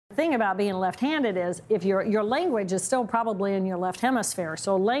thing about being left-handed is if your language is still probably in your left hemisphere.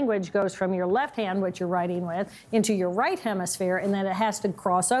 So language goes from your left hand, which you're writing with, into your right hemisphere, and then it has to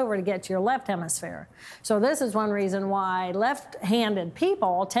cross over to get to your left hemisphere. So this is one reason why left-handed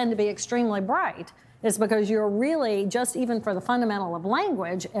people tend to be extremely bright. It's because you're really, just even for the fundamental of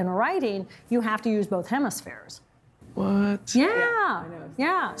language and writing, you have to use both hemispheres. What? Yeah,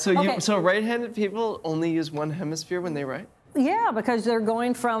 yeah. So so right-handed people only use one hemisphere when they write? Yeah, because they're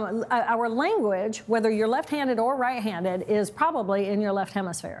going from our language, whether you're left-handed or right-handed, is probably in your left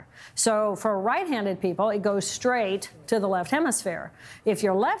hemisphere. So for right-handed people, it goes straight to the left hemisphere. If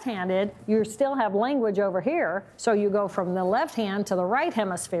you're left-handed, you still have language over here, so you go from the left hand to the right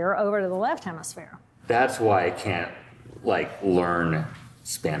hemisphere over to the left hemisphere. That's why I can't, like, learn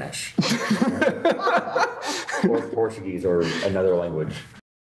Spanish or Portuguese or another language.